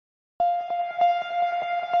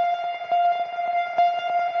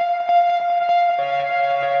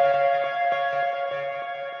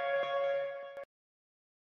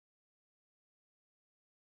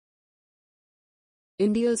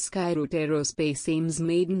India's Skyroot Aerospace aims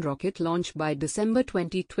maiden rocket launch by December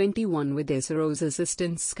 2021 with ISRO's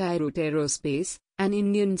assistance. Skyroot Aerospace, an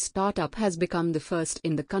Indian startup, has become the first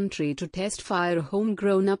in the country to test-fire a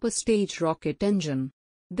homegrown upper-stage rocket engine.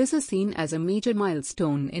 This is seen as a major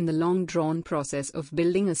milestone in the long-drawn process of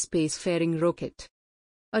building a spacefaring rocket.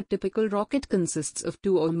 A typical rocket consists of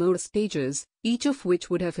 2 or more stages, each of which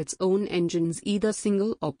would have its own engines, either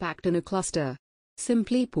single or packed in a cluster.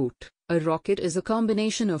 Simply put, a rocket is a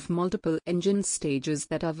combination of multiple engine stages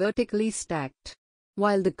that are vertically stacked.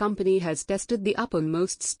 While the company has tested the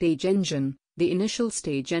uppermost stage engine, the initial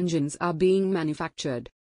stage engines are being manufactured.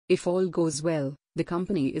 If all goes well, the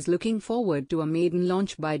company is looking forward to a maiden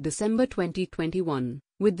launch by December 2021,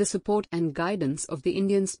 with the support and guidance of the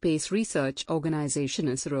Indian Space Research Organisation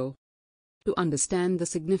ISRO. To understand the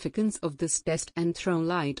significance of this test and throw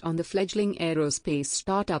light on the fledgling aerospace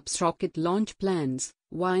startup's rocket launch plans,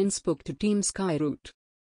 WION spoke to Team Skyroot.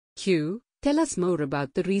 Tell us more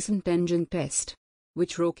about the recent engine test.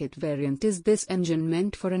 Which rocket variant is this engine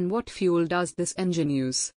meant for, and what fuel does this engine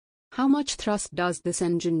use? How much thrust does this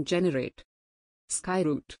engine generate?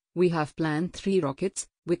 Skyroot, we have planned 3 rockets,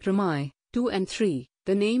 Vikram I, 2 and 3.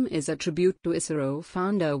 The name is a tribute to ISRO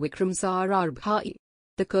founder Vikram Sarabhai.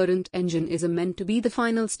 The current engine is meant to be the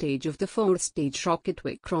final stage of the 4-stage rocket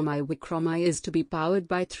Vikram I. Vikram I is to be powered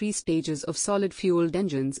by 3 stages of solid-fueled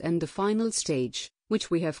engines, and the final stage,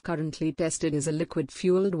 which we have currently tested, is a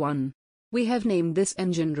liquid-fueled one. We have named this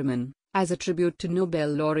engine Raman, as a tribute to Nobel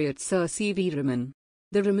laureate Sir C.V. Raman.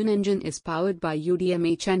 The Raman engine is powered by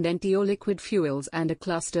UDMH and NTO liquid fuels, and a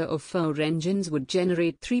cluster of 4 engines would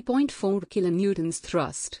generate 3.4 kilonewtons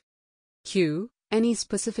thrust. Any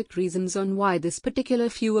specific reasons on why this particular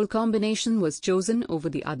fuel combination was chosen over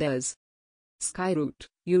the others? Skyroot,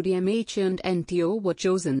 UDMH and NTO were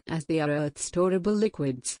chosen as they are earth-storable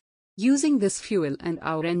liquids. Using this fuel and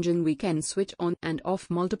our engine, we can switch on and off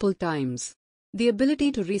multiple times. The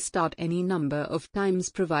ability to restart any number of times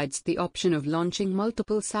provides the option of launching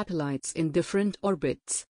multiple satellites in different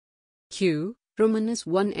orbits. Raman is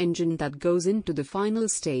one engine that goes into the final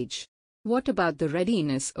stage. What about the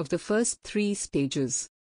readiness of the first 3 stages?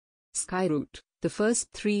 Skyroot, the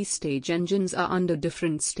first 3-stage engines are under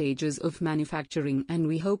different stages of manufacturing, and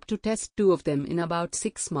we hope to test 2 of them in about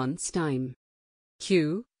 6 months' time.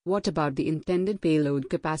 What about the intended payload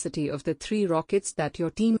capacity of the 3 rockets that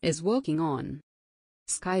your team is working on?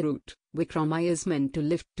 Skyroot, Vikram I is meant to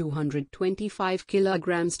lift 225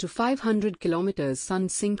 kg to 500 km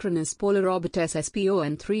sun-synchronous polar orbit SSPO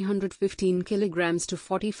and 315 kg to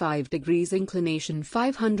 45 degrees inclination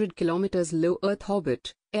 500 km low Earth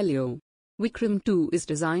orbit, LEO. Vikram II is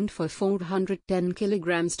designed for 410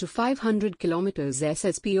 kg to 500 km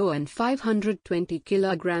SSPO and 520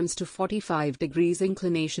 kg to 45 degrees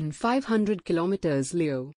inclination 500 km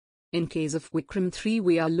LEO. In case of Vikram III,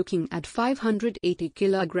 we are looking at 580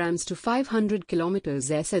 kg to 500 km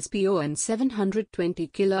SSPO and 720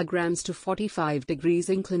 kg to 45 degrees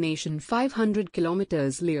inclination 500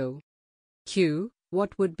 km LEO.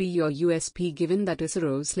 What would be your USP given that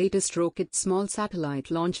ISRO's latest rocket small satellite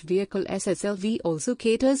launch vehicle SSLV also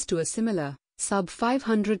caters to a similar, sub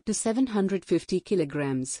 500 to 750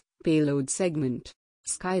 kg, payload segment?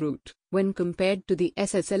 Skyroot, when compared to the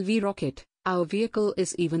SSLV rocket, our vehicle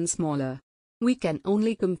is even smaller. We can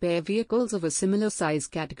only compare vehicles of a similar size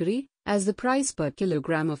category, as the price per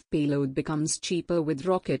kilogram of payload becomes cheaper with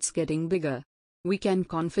rockets getting bigger. We can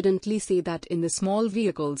confidently say that in the small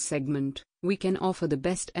vehicles segment, we can offer the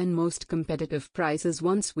best and most competitive prices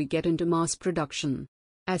once we get into mass production.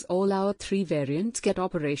 As all our 3 variants get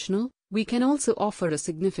operational, we can also offer a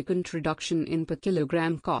significant reduction in per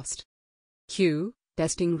kilogram cost.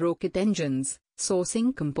 Testing rocket engines,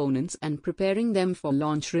 sourcing components and preparing them for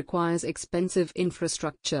launch requires expensive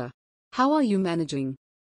infrastructure. How are you managing?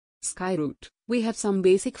 Skyroot, we have some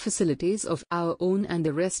basic facilities of our own, and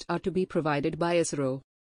the rest are to be provided by ISRO.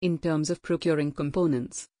 In terms of procuring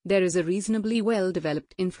components, there is a reasonably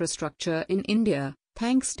well-developed infrastructure in India,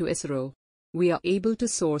 thanks to ISRO. We are able to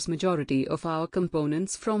source majority of our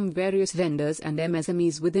components from various vendors and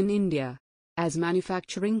MSMEs within India. As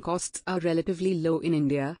manufacturing costs are relatively low in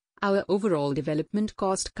India, our overall development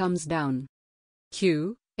cost comes down.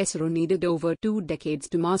 ISRO needed over 2 decades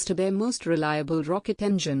to master their most reliable rocket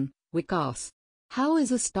engine, Vikas. How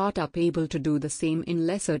is a startup able to do the same in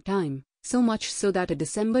lesser time, so much so that a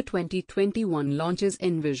December 2021 launch is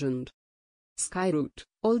envisioned? Skyroot,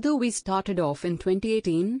 although we started off in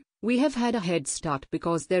 2018, we have had a head start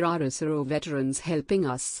because there are ISRO veterans helping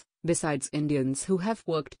us, besides Indians who have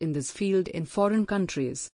worked in this field in foreign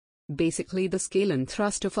countries. Basically, the scale and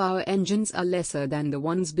thrust of our engines are lesser than the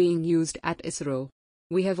ones being used at ISRO.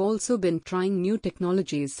 We have also been trying new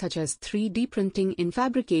technologies such as 3D printing in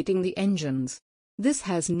fabricating the engines. This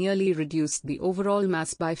has nearly reduced the overall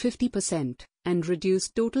mass by 50% and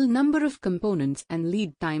reduced total number of components and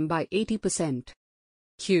lead time by 80%.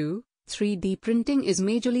 3D printing is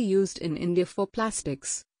majorly used in India for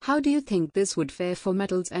plastics. How do you think this would fare for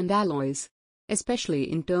metals and alloys,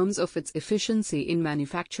 especially in terms of its efficiency in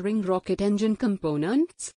manufacturing rocket engine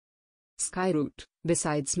components? Skyroot.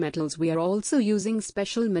 Besides metals, we are also using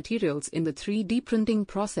special materials in the 3D printing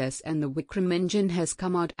process, and the Vikram engine has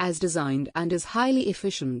come out as designed and is highly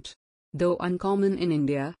efficient. Though uncommon in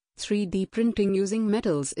India, 3D printing using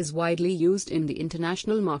metals is widely used in the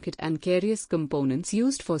international market, and various components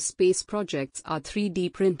used for space projects are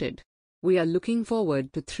 3D printed. We are looking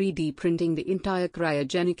forward to 3D printing the entire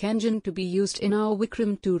cryogenic engine to be used in our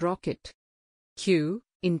Vikram 2 rocket.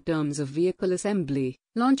 In terms of vehicle assembly,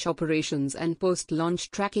 launch operations and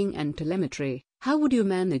post-launch tracking and telemetry, how would you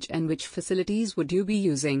manage and which facilities would you be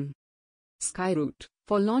using? Skyroot.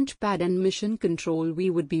 For launch pad and mission control,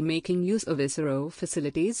 we would be making use of ISRO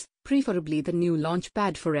facilities, preferably the new launch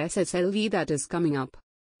pad for SSLV that is coming up.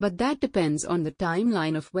 But that depends on the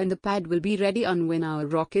timeline of when the pad will be ready and when our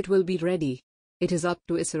rocket will be ready. It is up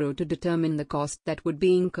to ISRO to determine the cost that would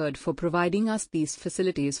be incurred for providing us these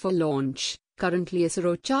facilities for launch. Currently,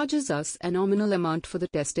 ISRO charges us a nominal amount for the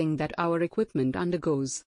testing that our equipment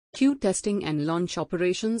undergoes. Testing and launch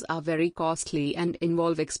operations are very costly and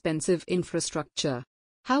involve expensive infrastructure.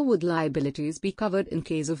 How would liabilities be covered in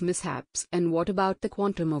case of mishaps, and what about the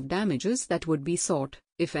quantum of damages that would be sought,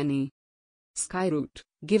 if any? Skyroot.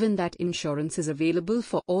 Given that insurance is available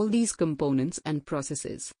for all these components and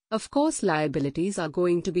processes, of course liabilities are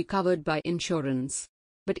going to be covered by insurance.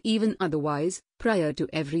 But even otherwise, prior to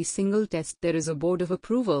every single test there is a board of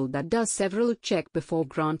approval that does several checks before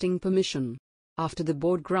granting permission. After the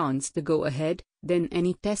board grants the go-ahead, then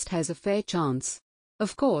any test has a fair chance.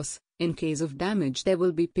 Of course, in case of damage there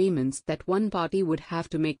will be payments that one party would have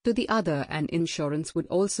to make to the other, and insurance would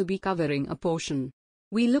also be covering a portion.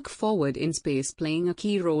 We look forward in space playing a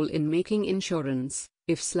key role in making insurance,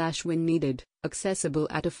 if/when needed, accessible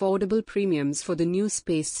at affordable premiums for the new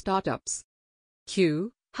space startups.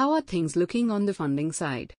 How are things looking on the funding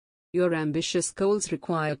side? Your ambitious goals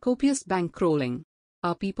require copious bankrolling.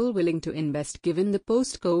 Are people willing to invest given the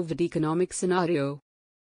post-COVID economic scenario?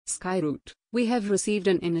 Skyroot. We have received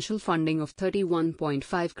an initial funding of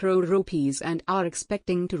 31.5 crore rupees and are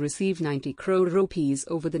expecting to receive 90 crore rupees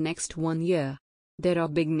over the next 1 year. There are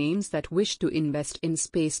big names that wish to invest in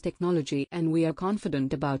space technology, and we are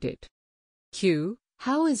confident about it.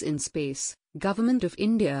 How is InSpace, Government of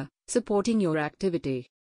India, supporting your activity?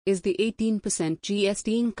 Is the 18%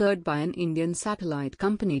 GST incurred by an Indian satellite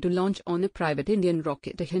company to launch on a private Indian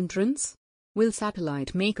rocket a hindrance? Will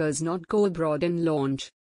satellite makers not go abroad and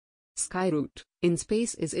launch? Skyroot.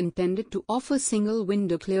 InSpace is intended to offer single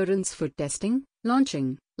window clearance for testing,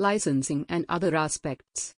 launching, licensing and other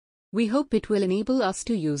aspects. We hope it will enable us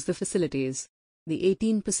to use the facilities. The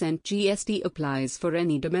 18% GST applies for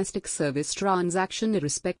any domestic service transaction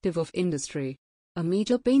irrespective of industry. A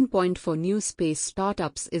major pain point for new space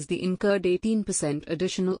startups is the incurred 18%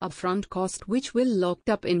 additional upfront cost, which will locked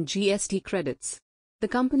up in GST credits. The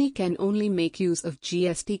company can only make use of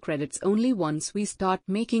GST credits only once we start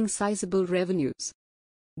making sizable revenues.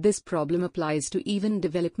 This problem applies to even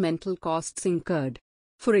developmental costs incurred.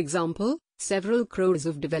 For example, several crores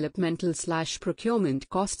of developmental/procurement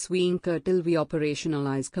costs we incur till we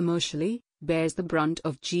operationalize commercially, bears the brunt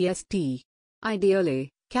of GST.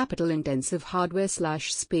 Ideally, capital-intensive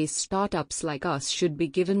hardware/space startups like us should be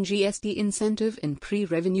given GST incentive in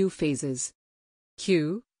pre-revenue phases.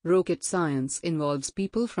 Rocket science involves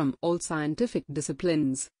people from all scientific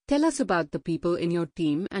disciplines. Tell us about the people in your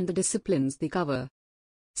team and the disciplines they cover.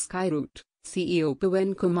 Skyroot. CEO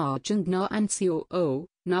Pawan Kumar Chandna and COO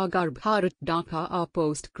Nagar Bharat Dhaka are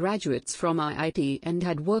postgraduates from IIT and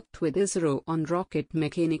had worked with ISRO on rocket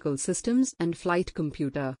mechanical systems and flight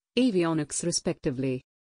computer, avionics respectively.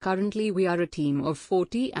 Currently we are a team of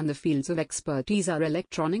 40 and the fields of expertise are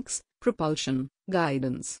electronics, propulsion,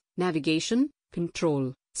 guidance, navigation,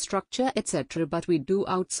 control, structure etc. But we do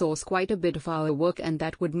outsource quite a bit of our work, and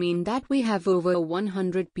that would mean that we have over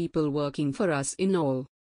 100 people working for us in all.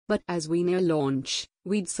 But as we near launch,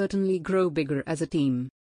 we'd certainly grow bigger as a team.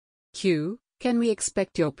 Can we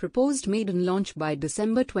expect your proposed maiden launch by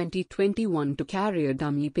December 2021 to carry a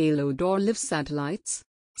dummy payload or live satellites?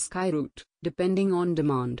 Skyroot. Depending on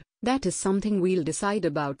demand, that is something we'll decide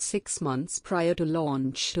about 6 months prior to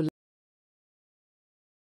launch.